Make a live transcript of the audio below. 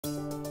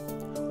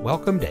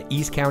Welcome to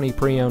East County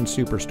Pre-Owned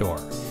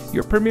Superstore,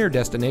 your premier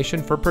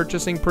destination for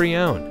purchasing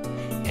pre-owned.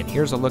 And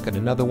here's a look at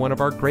another one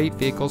of our great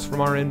vehicles from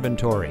our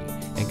inventory,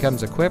 and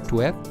comes equipped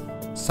with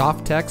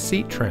Soft-Tech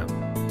seat trim,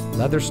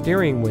 leather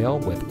steering wheel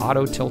with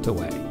auto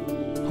tilt-away,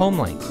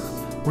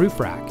 HomeLink, roof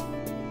rack,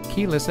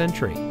 keyless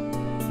entry,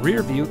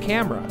 rear view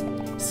camera,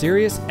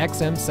 Sirius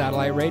XM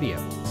satellite radio,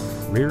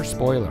 rear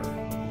spoiler,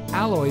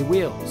 alloy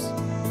wheels,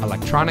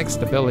 electronic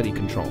stability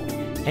control,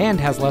 and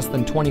has less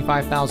than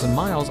 25,000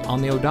 miles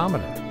on the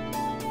odometer.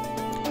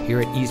 Here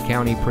at East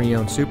County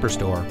Pre-Owned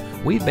Superstore,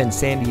 we've been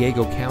San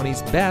Diego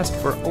County's best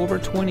for over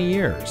 20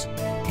 years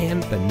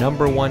and the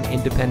 #1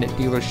 independent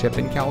dealership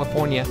in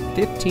California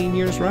 15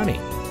 years running.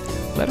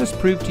 Let us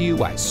prove to you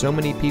why so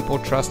many people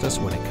trust us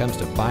when it comes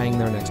to buying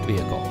their next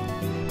vehicle.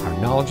 Our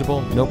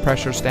knowledgeable,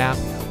 no-pressure staff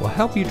will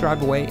help you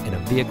drive away in a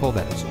vehicle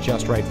that is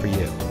just right for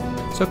you.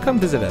 So come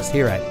visit us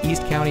here at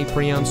East County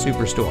Pre-Owned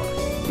Superstore.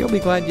 You'll be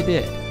glad you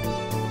did.